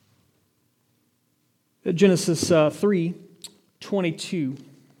Genesis 3:22.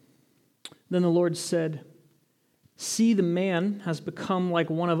 Then the Lord said, "See, the man has become like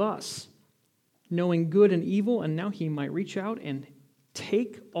one of us, knowing good and evil, and now he might reach out and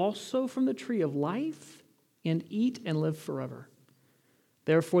take also from the tree of life and eat and live forever."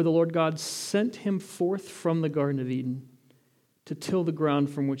 Therefore the Lord God sent him forth from the Garden of Eden to till the ground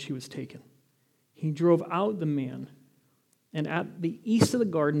from which he was taken. He drove out the man, and at the east of the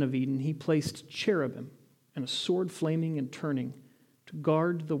Garden of Eden he placed cherubim and a sword flaming and turning to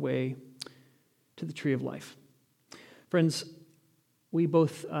guard the way to the tree of life. Friends, we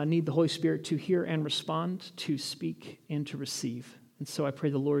both need the Holy Spirit to hear and respond, to speak and to receive. And so I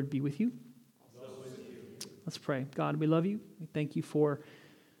pray the Lord be with you. Let's pray. God, we love you. We thank you for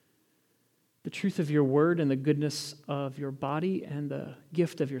the truth of your word and the goodness of your body and the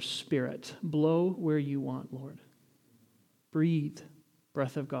gift of your Spirit. Blow where you want, Lord. Breathe,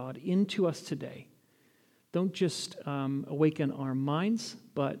 breath of God, into us today. Don't just awaken our minds,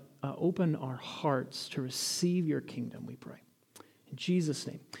 but open our hearts to receive your kingdom, we pray. In Jesus'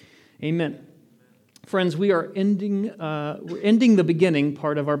 name, amen. Friends, we are ending the beginning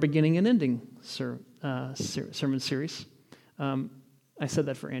part of our beginning and ending sermon series. I said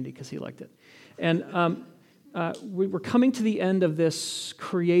that for Andy because he liked it. And we're coming to the end of this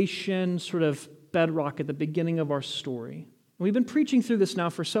creation sort of bedrock at the beginning of our story. And we've been preaching through this now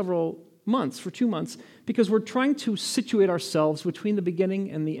for 2 months, because we're trying to situate ourselves between the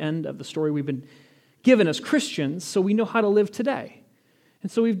beginning and the end of the story we've been given as Christians so we know how to live today.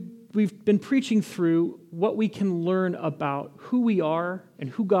 And so we've been preaching through what we can learn about who we are and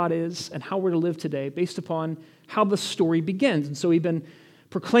who God is and how we're to live today based upon how the story begins. And so we've been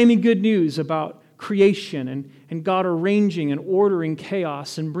proclaiming good news about creation and God arranging and ordering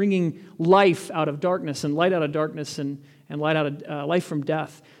chaos and bringing life out of darkness and light out of darkness and light out of life from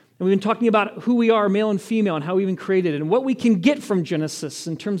death. And we've been talking about who we are, male and female, and how we've been created and what we can get from Genesis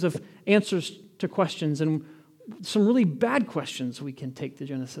in terms of answers to questions and some really bad questions we can take to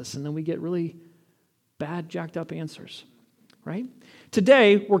Genesis, and then we get really bad, jacked up answers, right?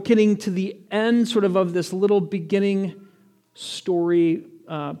 Today, we're getting to the end sort of this little beginning story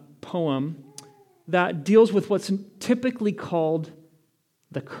poem that deals with what's typically called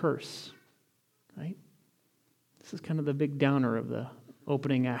the curse, right? This is kind of the big downer of the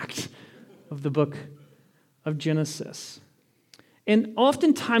opening act of the book of Genesis. And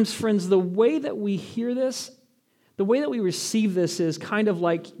oftentimes, friends, the way that we hear this, the way that we receive this is kind of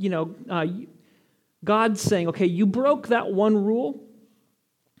like, God saying, okay, you broke that one rule,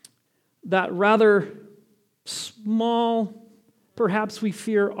 that rather small, perhaps we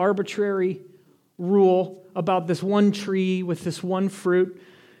fear arbitrary rule about this one tree with this one fruit.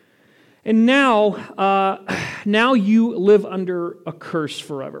 And now you live under a curse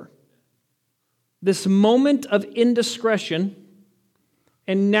forever. This moment of indiscretion,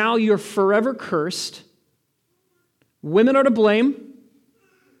 and now you're forever cursed. Women are to blame.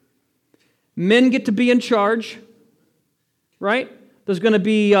 Men get to be in charge, right? There's going to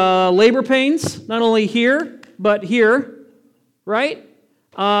be labor pains, not only here, but here, right?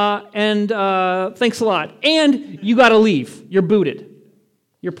 And thanks a lot. And you got to leave. You're booted.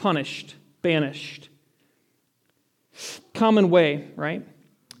 You're punished, banished. Common way, right,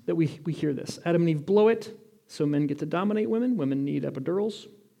 that we hear this. Adam and Eve blow it, so men get to dominate women. Women need epidurals.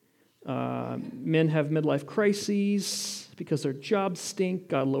 Men have midlife crises because their jobs stink.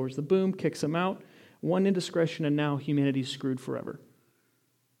 God lowers the boom, kicks them out. One indiscretion, and now humanity's screwed forever.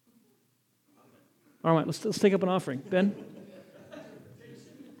 All right, let's take up an offering. Ben?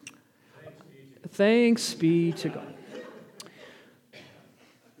 Thanks be to God.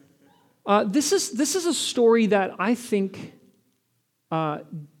 This is a story that I think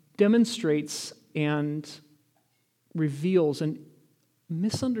demonstrates and reveals an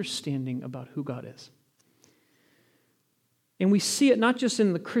misunderstanding about who God is. And we see it not just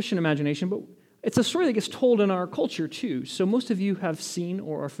in the Christian imagination, but it's a story that gets told in our culture too. So most of you have seen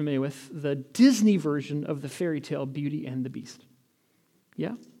or are familiar with the Disney version of the fairy tale Beauty and the Beast.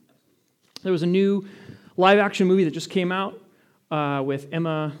 Yeah? There was a new live-action movie that just came out with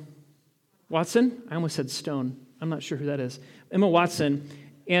Emma Watson. I almost said Stone. I'm not sure who that is. Emma Watson.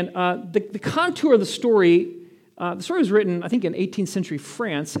 And the contour of the story was written, I think, in 18th century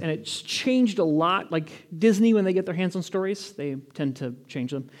France, and it's changed a lot. Like Disney, when they get their hands on stories, they tend to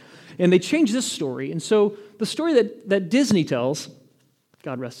change them. And they changed this story. And so the story that Disney tells,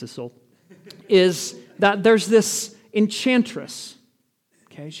 God rest his soul, is that there's this enchantress.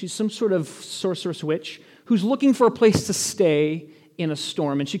 Okay, she's some sort of sorceress witch who's looking for a place to stay in a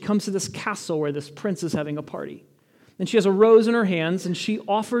storm. And she comes to this castle where this prince is having a party. And she has a rose in her hands, and she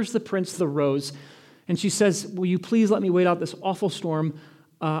offers the prince the rose. And she says, will you please let me wait out this awful storm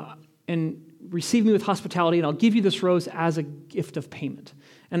and receive me with hospitality, and I'll give you this rose as a gift of payment.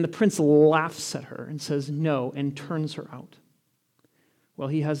 And the prince laughs at her and says no, and turns her out. Well,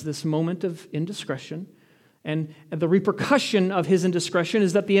 he has this moment of indiscretion, and the repercussion of his indiscretion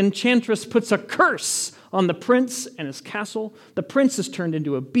is that the enchantress puts a curse on the prince and his castle. The prince is turned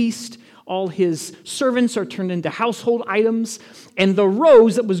into a beast. All his servants are turned into household items. And the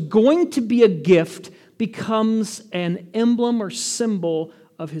rose that was going to be a gift becomes an emblem or symbol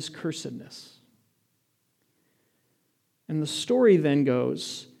of his cursedness. And the story then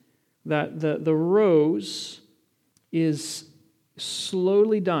goes that the rose is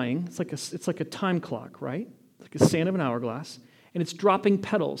slowly dying. It's like a time clock, right? Like a sand of an hourglass. And it's dropping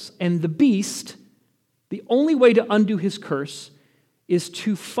petals. And the beast, the only way to undo his curse is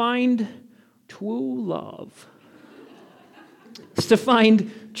to find true love. It's to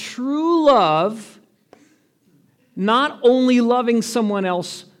find true love, not only loving someone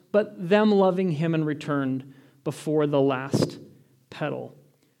else, but them loving him in return before the last petal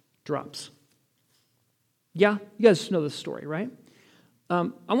drops. Yeah, you guys know this story, right? I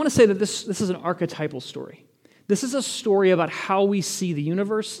want to say that this is an archetypal story. This is a story about how we see the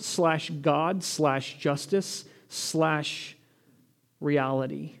universe / God / justice /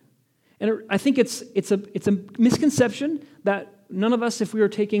 reality. And I think it's a misconception that none of us, if we were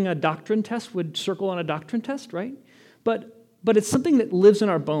taking a doctrine test, would circle on a doctrine test, right? But it's something that lives in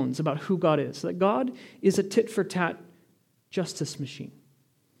our bones about who God is, that God is a tit-for-tat justice machine.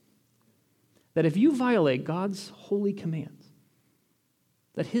 That if you violate God's holy commands,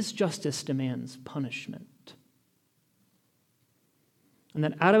 that his justice demands punishment. And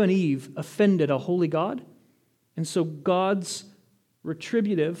that Adam and Eve offended a holy God, and so God's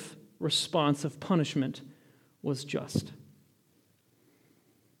retributive response of punishment was just.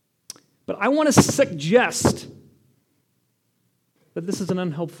 But I want to suggest that this is an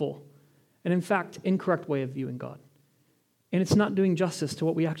unhelpful and, in fact, incorrect way of viewing God. And it's not doing justice to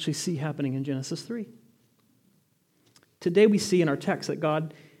what we actually see happening in Genesis 3. Today we see in our text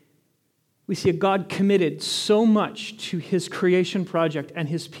that we see a God committed so much to his creation project and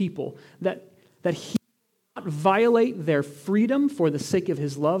his people that he will not violate their freedom for the sake of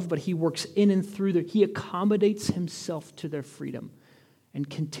his love, but he works in and through he accommodates himself to their freedom and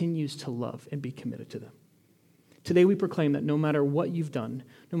continues to love and be committed to them. Today we proclaim that no matter what you've done,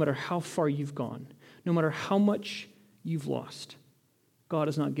 no matter how far you've gone, no matter how much you've lost, God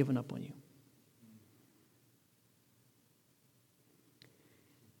has not given up on you.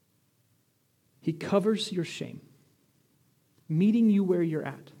 He covers your shame, meeting you where you're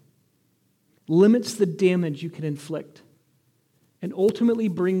at, limits the damage you can inflict, and ultimately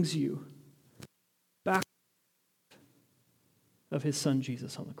brings you back of his son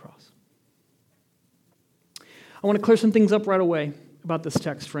Jesus on the cross. I want to clear some things up right away about this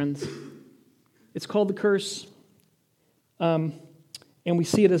text, friends. It's called the curse, and we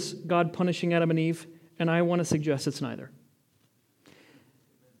see it as God punishing Adam and Eve, and I want to suggest it's neither.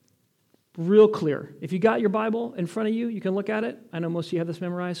 Real clear. If you got your Bible in front of you, you can look at it. I know most of you have this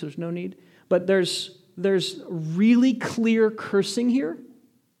memorized, so there's no need. But there's really clear cursing here,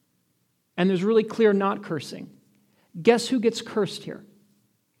 and there's really clear not cursing. Guess who gets cursed here?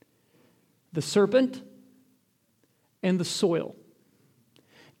 The serpent and the soil.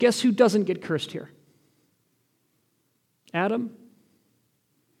 Guess who doesn't get cursed here? Adam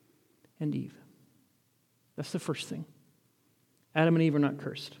and Eve. That's the first thing. Adam and Eve are not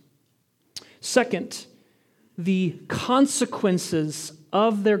cursed. Second, the consequences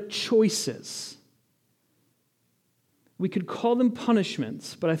of their choices. We could call them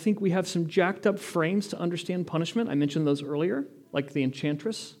punishments, but I think we have some jacked up frames to understand punishment. I mentioned those earlier, like the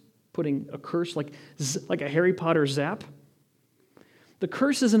enchantress putting a curse, like a Harry Potter zap. The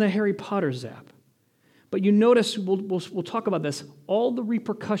curse isn't a Harry Potter zap. But you notice, we'll talk about this, all the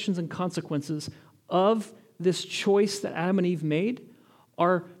repercussions and consequences of this choice that Adam and Eve made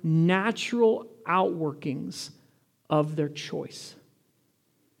are natural outworkings of their choice.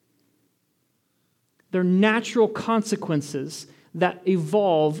 They're natural consequences that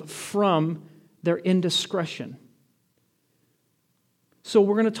evolve from their indiscretion. So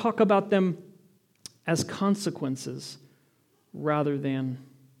we're going to talk about them as consequences rather than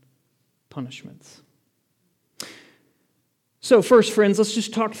punishments. So first, friends, let's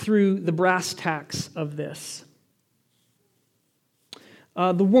just talk through the brass tacks of this.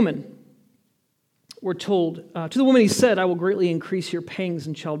 The woman, we're told, to the woman he said, I will greatly increase your pangs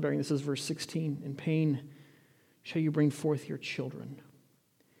in childbearing. This is verse 16. In pain shall you bring forth your children.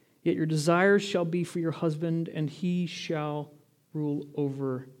 Yet your desires shall be for your husband, and he shall rule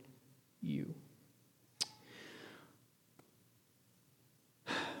over you.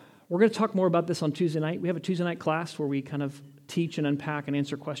 We're going to talk more about this on Tuesday night. We have a Tuesday night class where we kind of teach and unpack and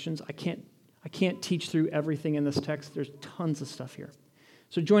answer questions. I can't teach through everything in this text. There's tons of stuff here.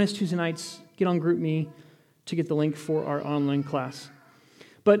 So join us Tuesday nights. Get on GroupMe to get the link for our online class.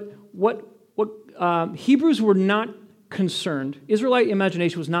 But what Hebrews were not concerned, Israelite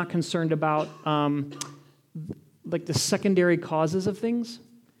imagination was not concerned about like the secondary causes of things.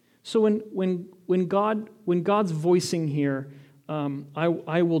 So when God's voicing here,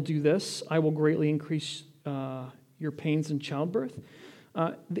 I will do this, I will greatly increase your pains in childbirth.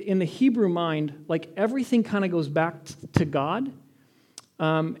 In the Hebrew mind, like everything kind of goes back to God.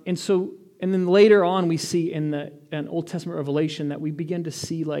 And then later on we see in Old Testament revelation that we begin to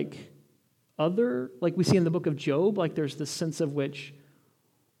see like we see in the book of Job, like there's this sense of which,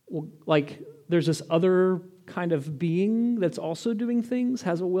 like there's this other kind of being that's also doing things,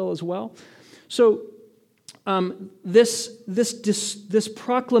 has a will as well. So this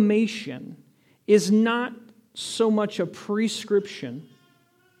proclamation is not so much a prescription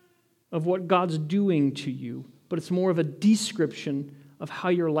of what God's doing to you, but it's more of a description of how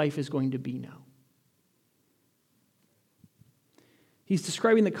your life is going to be now. He's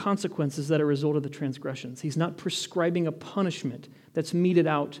describing the consequences that are a result of the transgressions. He's not prescribing a punishment that's meted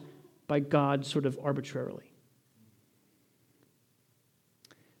out by God sort of arbitrarily.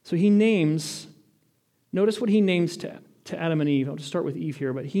 So he names, notice what he names to Adam and Eve. I'll just start with Eve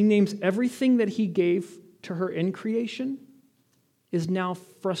here, but he names everything that he gave to her in creation is now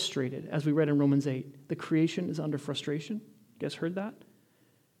frustrated, as we read in Romans 8. The creation is under frustration. You guys heard that?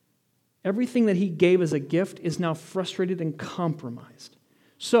 Everything that he gave as a gift is now frustrated and compromised.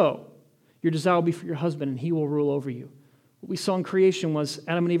 So, your desire will be for your husband, and he will rule over you. What we saw in creation was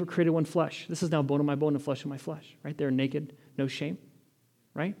Adam and Eve were created one flesh. This is now bone of my bone and flesh of my flesh. Right? They're naked, no shame.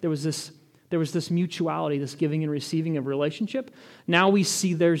 Right? There was this mutuality, this giving and receiving of relationship. Now we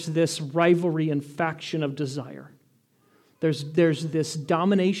see there's this rivalry and faction of desire. There's this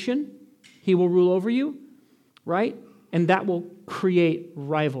domination. He will rule over you, right? And that will create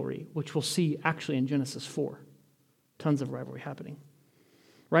rivalry, which we'll see actually in Genesis 4. Tons of rivalry happening,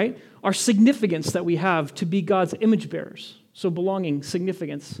 right? Our significance that we have to be God's image bearers. So belonging,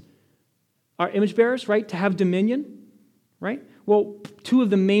 significance. Our image bearers, right? To have dominion, right? Well, two of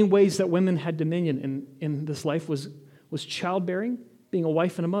the main ways that women had dominion in this life was childbearing, being a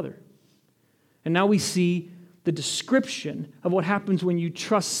wife and a mother. And now we see the description of what happens when you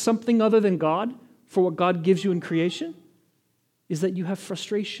trust something other than God for what God gives you in creation is that you have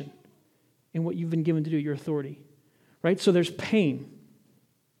frustration in what you've been given to do, your authority, right? So there's pain.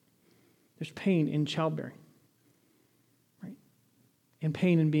 There's pain in childbearing, right? And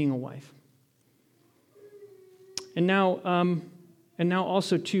pain in being a wife. And now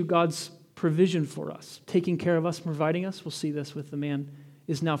also, too, God's provision for us, taking care of us, providing us. We'll see this with the man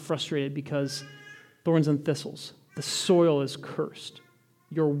is now frustrated because thorns and thistles. The soil is cursed.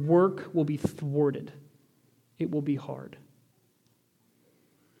 Your work will be thwarted. It will be hard.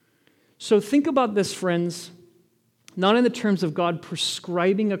 So think about this, friends, not in the terms of God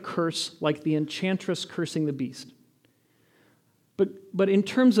prescribing a curse like the enchantress cursing the beast, but in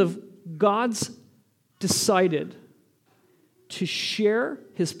terms of God's decided to share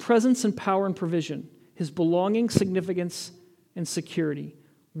his presence and power and provision, his belonging, significance, and security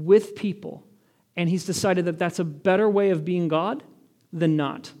with people. And he's decided that that's a better way of being God than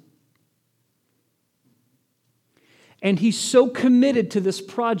not. And he's so committed to this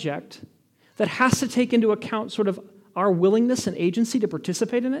project that has to take into account sort of our willingness and agency to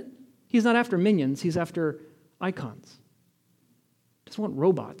participate in it. He's not after minions, he's after icons. He doesn't want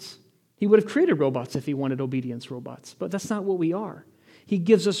robots. He would have created robots if he wanted obedience robots, but that's not what we are. He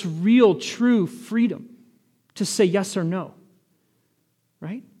gives us real, true freedom to say yes or no,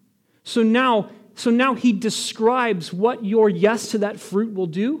 right? So now he describes what your yes to that fruit will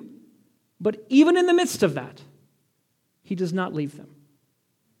do, but even in the midst of that, he does not leave them.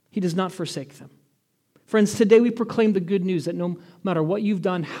 He does not forsake them. Friends, today we proclaim the good news that no matter what you've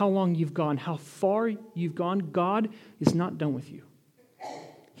done, how long you've gone, how far you've gone, God is not done with you.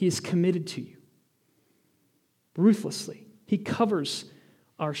 He is committed to you. Ruthlessly. He covers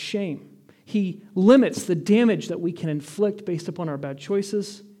our shame. He limits the damage that we can inflict based upon our bad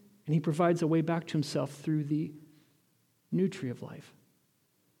choices, and he provides a way back to himself through the new tree of life,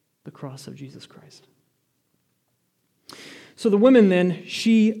 the cross of Jesus Christ. So the woman then,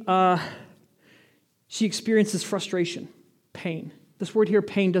 she experiences frustration, pain. This word here,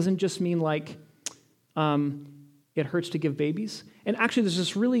 pain, doesn't just mean like it hurts to give babies. And actually, there's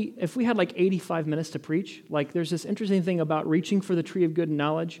this really, if we had like 85 minutes to preach, like there's this interesting thing about reaching for the tree of good and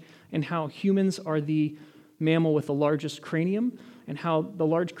knowledge and how humans are the mammal with the largest cranium, and how the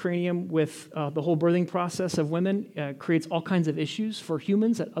large cranium with the whole birthing process of women creates all kinds of issues for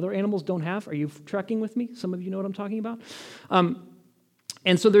humans that other animals don't have. Are you tracking with me? Some of you know what I'm talking about.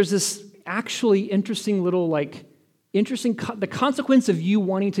 And so there's this actually interesting little, the consequence of you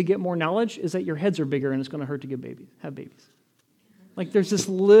wanting to get more knowledge is that your heads are bigger and it's going to hurt to have babies. Like there's this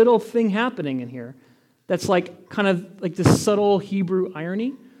little thing happening in here that's kind of like this subtle Hebrew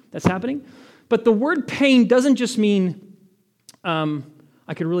irony that's happening. But the word pain doesn't just mean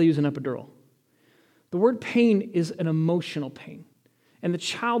I could really use an epidural. The word pain is an emotional pain. And the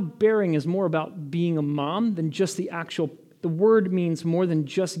childbearing is more about being a mom than just the word means more than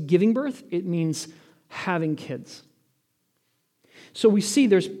just giving birth. It means having kids. So we see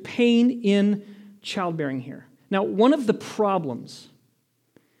there's pain in childbearing here. Now, one of the problems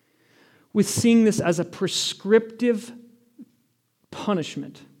with seeing this as a prescriptive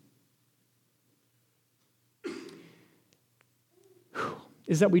punishment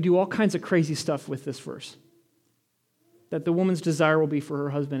is that we do all kinds of crazy stuff with this verse. That the woman's desire will be for her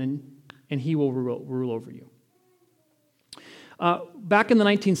husband and he will rule over you. Back in the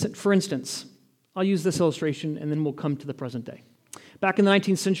 19th, for instance, I'll use this illustration and then we'll come to the present day. Back in the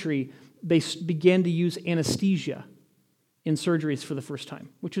 19th century, they began to use anesthesia in surgeries for the first time,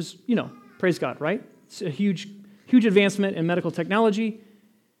 which is, praise God, right? It's a huge advancement in medical technology.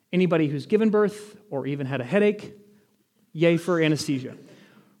 Anybody who's given birth or even had a headache, yay for anesthesia,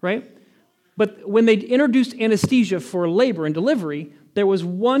 right? But when they introduced anesthesia for labor and delivery, there was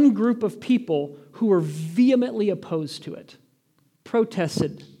one group of people who were vehemently opposed to it,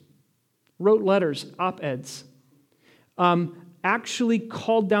 protested, wrote letters, op-eds, actually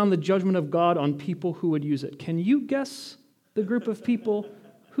called down the judgment of God on people who would use it. Can you guess the group of people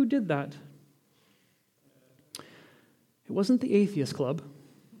who did that? It wasn't the Atheist Club.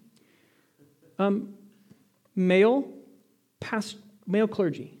 Male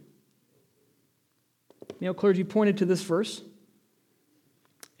clergy. Male clergy pointed to this verse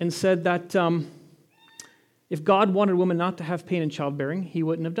and said that if God wanted women not to have pain in childbearing, he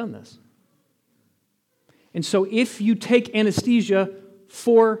wouldn't have done this. And so if you take anesthesia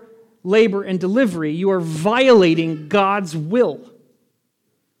for labor and delivery, you are violating God's will.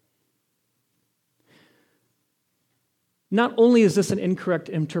 Not only is this an incorrect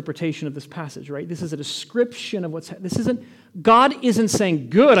interpretation of this passage, right? This is a description of God isn't saying,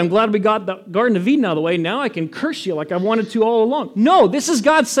 good, I'm glad we got the Garden of Eden out of the way, now I can curse you like I wanted to all along. No, this is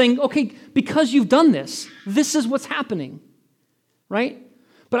God saying, okay, because you've done this is what's happening, right?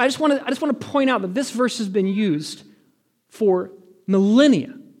 But I just want to point out that this verse has been used for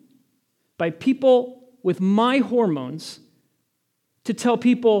millennia by people with my hormones to tell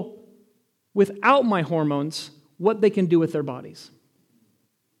people without my hormones what they can do with their bodies.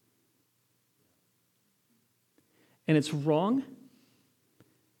 And it's wrong,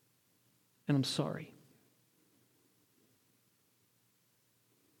 and I'm sorry.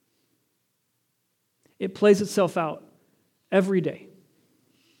 It plays itself out every day.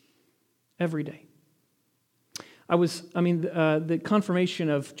 Every day. The confirmation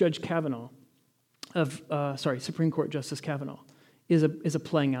of Judge Kavanaugh, Supreme Court Justice Kavanaugh, is a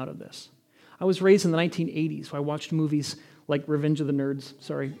playing out of this. I was raised in the 1980s, so I watched movies like Revenge of the Nerds.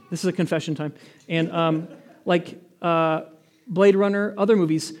 Sorry, this is a confession time. And Blade Runner, other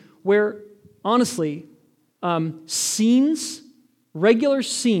movies, where, honestly, regular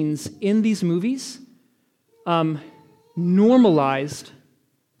scenes in these movies normalized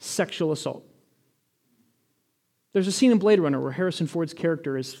sexual assault. There's a scene in Blade Runner where Harrison Ford's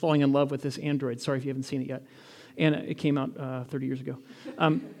character is falling in love with this android. Sorry if you haven't seen it yet. And it came out 30 years ago.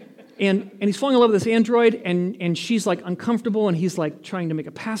 And he's falling in love with this android, and she's uncomfortable, and he's trying to make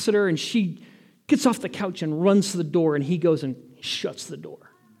a pass at her, and she gets off the couch and runs to the door, and he goes and shuts the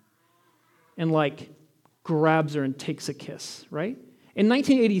door. And grabs her and takes a kiss, right? In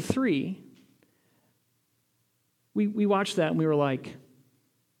 1983, we watched that and we were like,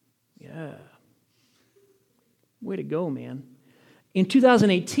 yeah, way to go, man. In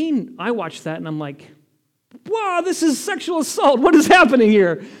 2018, I watched that and I'm like, wow, this is sexual assault. What is happening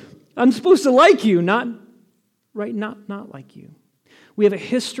here? I'm supposed to like you, not like you. We have a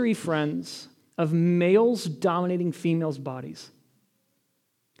history, friends, of males dominating females' bodies.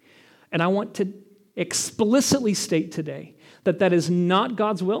 And I want to explicitly state today that is not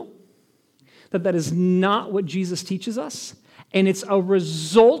God's will, that is not what Jesus teaches us, and it's a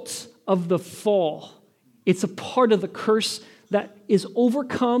result of the fall. It's a part of the curse that is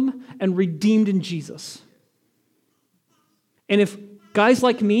overcome and redeemed in Jesus. And if guys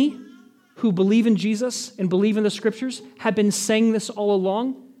like me, who believe in Jesus and believe in the Scriptures, have been saying this all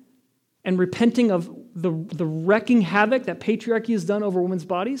along, and repenting of the wrecking havoc that patriarchy has done over women's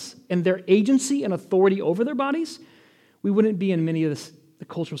bodies and their agency and authority over their bodies, we wouldn't be in many of the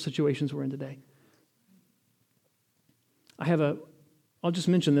cultural situations we're in today. I'll just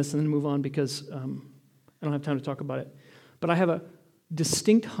mention this and then move on because I don't have time to talk about it. But I have a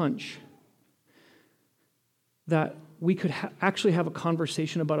distinct hunch that we could actually have a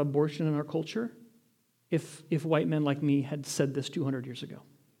conversation about abortion in our culture if white men like me had said this 200 years ago.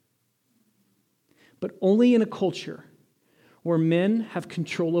 But only in a culture where men have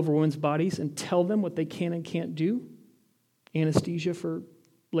control over women's bodies and tell them what they can and can't do, anesthesia for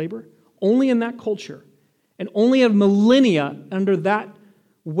labor, only in that culture, and only a millennia under that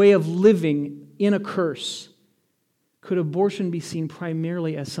way of living in a curse, could abortion be seen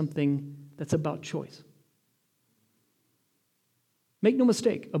primarily as something that's about choice. Make no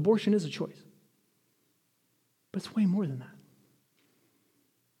mistake, abortion is a choice. But it's way more than that.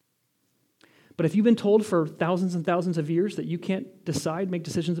 But if you've been told for thousands and thousands of years that you can't make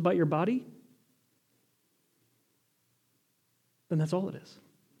decisions about your body, then that's all it is.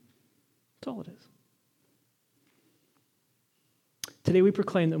 That's all it is. Today we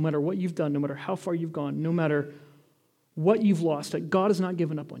proclaim that no matter what you've done, no matter how far you've gone, no matter what you've lost, that God has not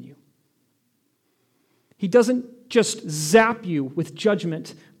given up on you. He doesn't just zap you with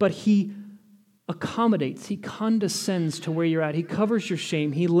judgment, but He accommodates, He condescends to where you're at. He covers your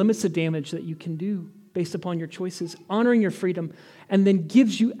shame. He limits the damage that you can do based upon your choices, honoring your freedom, and then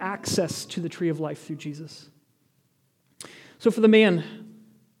gives you access to the tree of life through Jesus. So for the man,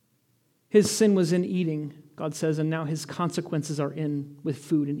 his sin was in eating, God says, and now his consequences are in with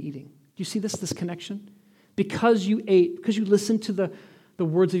food and eating. Do you see this connection? Because you listened to the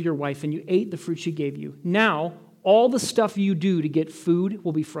words of your wife and you ate the fruit she gave you, now all the stuff you do to get food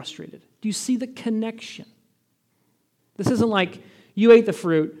will be frustrated. Do you see the connection? This isn't like you ate the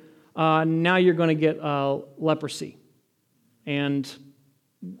fruit, now you're going to get leprosy and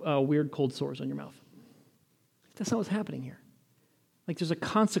weird cold sores on your mouth. That's not what's happening here. Like there's a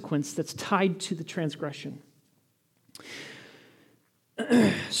consequence that's tied to the transgression.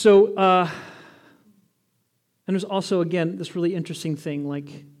 So, and there's also, again, this really interesting thing,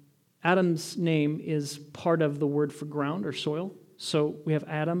 like Adam's name is part of the word for ground or soil. So we have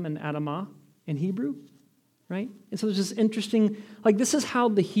Adam and Adamah in Hebrew, right? And so there's this interesting, like this is how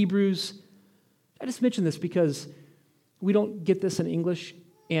the Hebrews, I just mention this because we don't get this in English,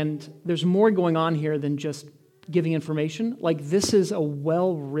 and there's more going on here than just giving information. Like this is a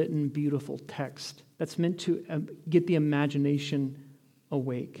well-written, beautiful text that's meant to get the imagination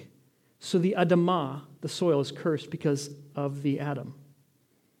awake. So the Adamah, the soil, is cursed because of the Adam.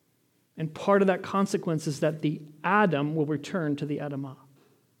 And part of that consequence is that the Adam will return to the Adamah.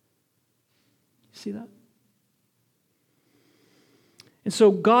 You see that? And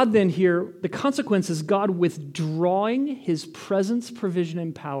so God then here, the consequence is God withdrawing His presence, provision,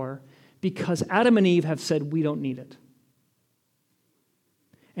 and power because Adam and Eve have said, we don't need it.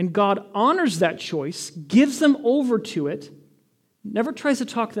 And God honors that choice, gives them over to it, never tries to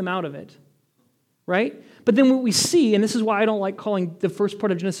talk them out of it, right? But then what we see, and this is why I don't like calling the first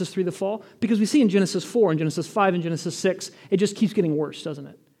part of Genesis 3 the fall, because we see in Genesis 4, and Genesis 5, and Genesis 6, it just keeps getting worse, doesn't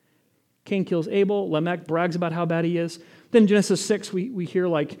it? Cain kills Abel, Lamech brags about how bad he is. Then Genesis 6, we hear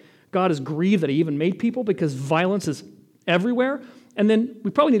like God is grieved that He even made people because violence is everywhere. And then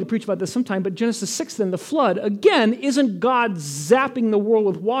we probably need to preach about this sometime, but Genesis 6 then, the flood, again, isn't God zapping the world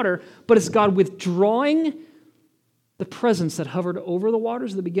with water, but it's God withdrawing the presence that hovered over the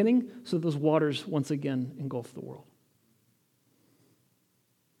waters at the beginning so that those waters once again engulf the world.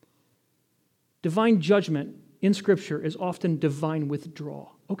 Divine judgment in Scripture is often divine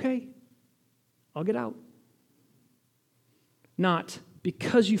withdrawal. Okay, I'll get out. Not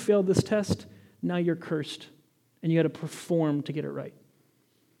because you failed this test, now you're cursed and you got to perform to get it right.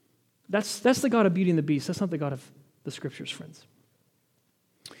 That's the God of Beauty and the Beast. That's not the God of the Scriptures, friends.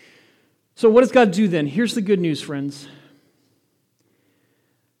 So what does God do then? Here's the good news, friends.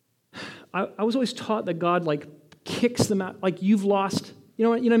 I was always taught that God like kicks them out, like you've lost, you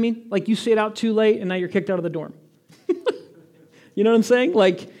know what I mean? Like you stayed out too late and now you're kicked out of the dorm. You know what I'm saying?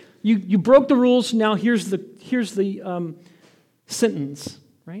 Like you broke the rules, now here's the sentence,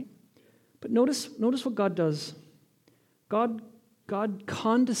 right? But notice what God does. God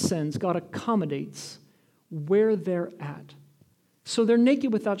condescends, God accommodates where they're at. So they're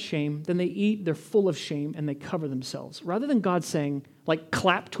naked without shame, then they eat, they're full of shame, and they cover themselves. Rather than God saying, like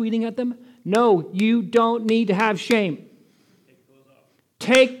clap tweeting at them, no, you don't need to have shame.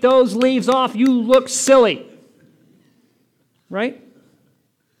 Take those leaves off, you look silly. Right?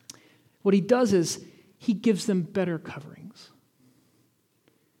 What He does is He gives them better coverings.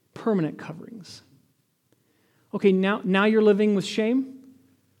 permanent coverings. Okay, now you're living with shame.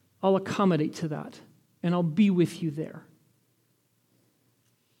 I'll accommodate to that, and I'll be with you there.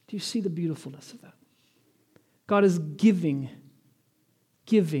 Do you see the beautifulness of that? God is giving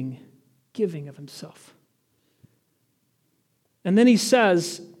of himself. And then he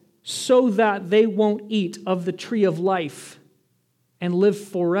says, so that they won't eat of the tree of life and live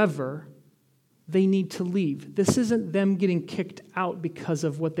forever, they need to leave. This isn't them getting kicked out because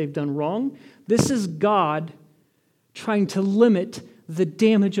of what they've done wrong. This is God trying to limit the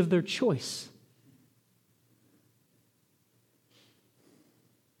damage of their choice.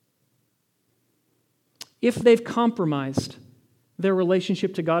 If they've compromised their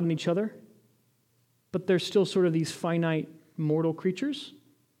relationship to God and each other, but they're still sort of these finite mortal creatures,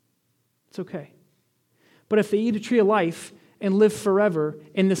 it's okay. But if they eat a tree of life and live forever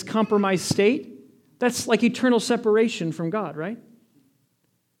in this compromised state, that's like eternal separation from God, right?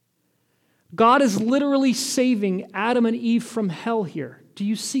 God is literally saving Adam and Eve from hell here. Do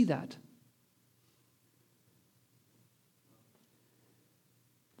you see that?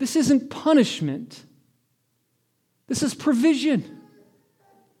 This isn't punishment. This is provision.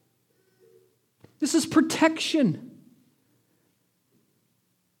 This is protection.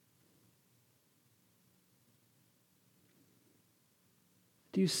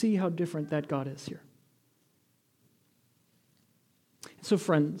 Do you see how different that God is here? So,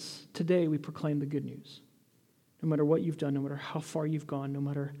 friends, today we proclaim the good news. No matter what you've done, no matter how far you've gone, no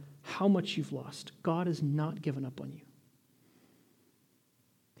matter how much you've lost, God has not given up on you.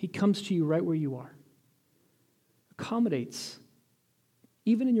 He comes to you right where you are, accommodates.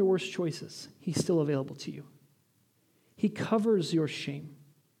 Even in your worst choices, he's still available to you. He covers your shame.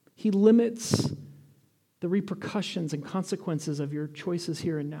 He limits the repercussions and consequences of your choices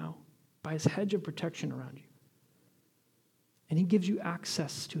here and now by his hedge of protection around you. And he gives you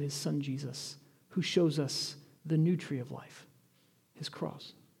access to his son Jesus, who shows us the new tree of life, his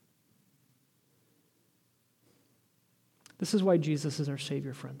cross. This is why Jesus is our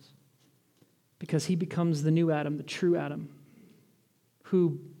Savior, friends. Because he becomes the new Adam, the true Adam,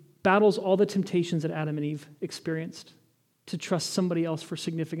 who battles all the temptations that Adam and Eve experienced to trust somebody else for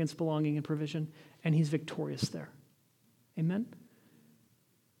significance, belonging, and provision, and he's victorious there. Amen?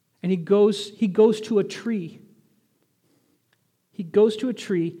 And he goes to a tree. He goes to a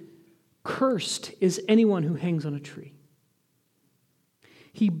tree. Cursed is anyone who hangs on a tree.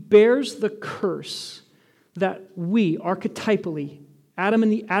 He bears the curse that we, archetypally,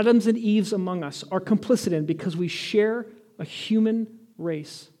 Adams and Eves among us, are complicit in because we share a human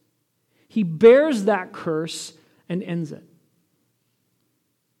race. He bears that curse and ends it.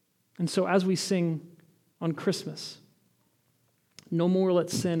 And so as we sing on Christmas, no more let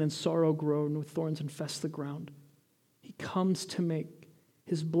sin and sorrow grow, nor thorns infest the ground. He comes to make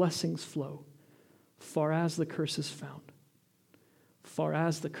his blessings flow, far as the curse is found. Far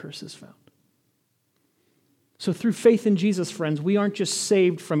as the curse is found. So through faith in Jesus, friends, we aren't just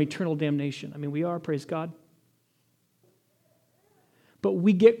saved from eternal damnation. I mean, we are, praise God. But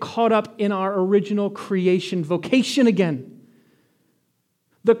we get caught up in our original creation vocation again.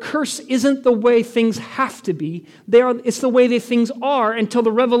 The curse isn't the way things have to be. It's the way that things are until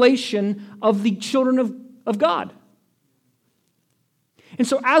the revelation of the children of God. And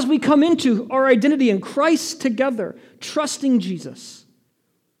so as we come into our identity in Christ together, trusting Jesus,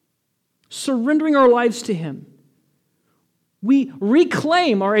 surrendering our lives to him, we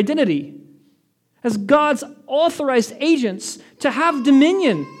reclaim our identity as God's authorized agents to have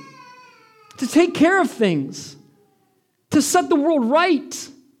dominion, to take care of things, to set the world right.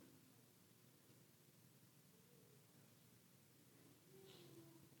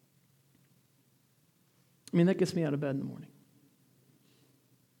 I mean, that gets me out of bed in the morning.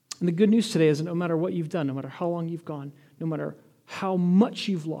 And the good news today is that no matter what you've done, no matter how long you've gone, no matter how much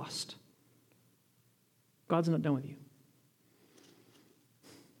you've lost, God's not done with you.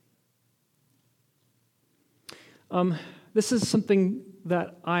 This is something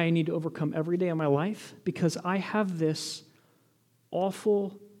that I need to overcome every day of my life because I have this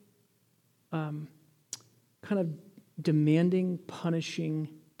awful, kind of demanding, punishing,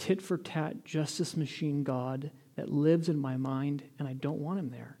 tit-for-tat justice machine God that lives in my mind, and I don't want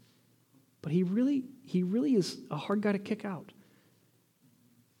him there. But he really is a hard guy to kick out.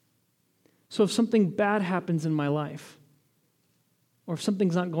 So if something bad happens in my life, or if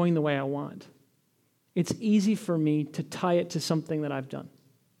something's not going the way I want, it's easy for me to tie it to something that I've done.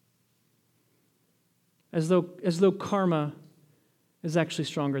 As though karma is actually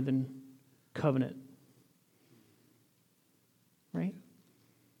stronger than covenant. Right?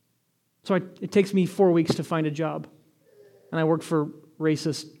 So it takes me 4 weeks to find a job. And I work for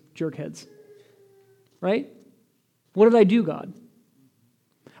racist jerkheads. Right? What did I do, God?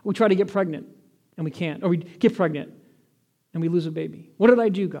 We try to get pregnant, and we can't. Or we get pregnant, and we lose a baby. What did I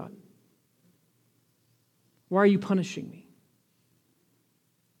do, God? Why are you punishing me?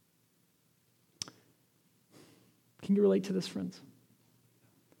 Can you relate to this, friends?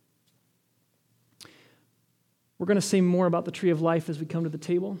 We're going to say more about the tree of life as we come to the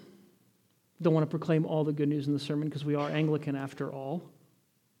table. Don't want to proclaim all the good news in the sermon because we are Anglican after all.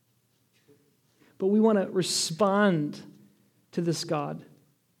 But we want to respond to this God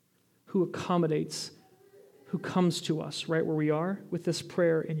who accommodates, who comes to us right where we are with this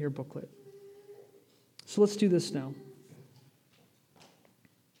prayer in your booklet. So let's do this now.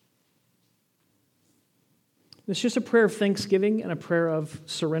 It's just a prayer of thanksgiving and a prayer of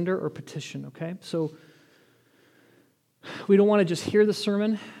surrender or petition, okay? So we don't want to just hear the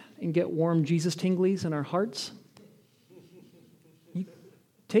sermon and get warm Jesus tinglies in our hearts.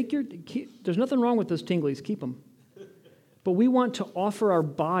 There's nothing wrong with those tinglies, keep them. But we want to offer our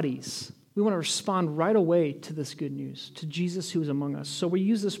bodies. We want to respond right away to this good news, to Jesus who is among us. So we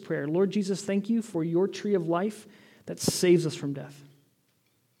use this prayer. Lord Jesus, thank you for your tree of life that saves us from death.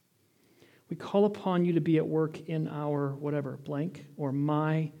 We call upon you to be at work in our whatever, blank, or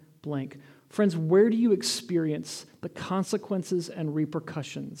my blank. Friends, where do you experience the consequences and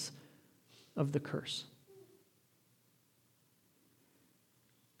repercussions of the curse?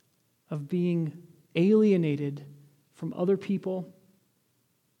 Of being alienated from other people,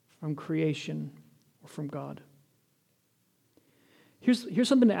 from creation, or from God. Here's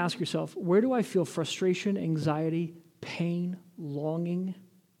something to ask yourself. Where do I feel frustration, anxiety, pain, longing,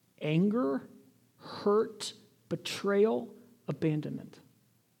 anger, hurt, betrayal, abandonment?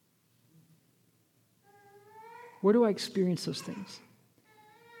 Where do I experience those things?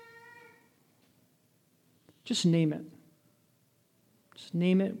 Just name it. Just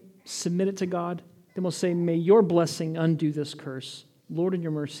name it, submit it to God. Then we'll say, may your blessing undo this curse, Lord, in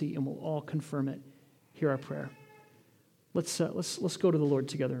your mercy, and we'll all confirm it. Hear our prayer. Let's go to the Lord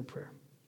together in prayer.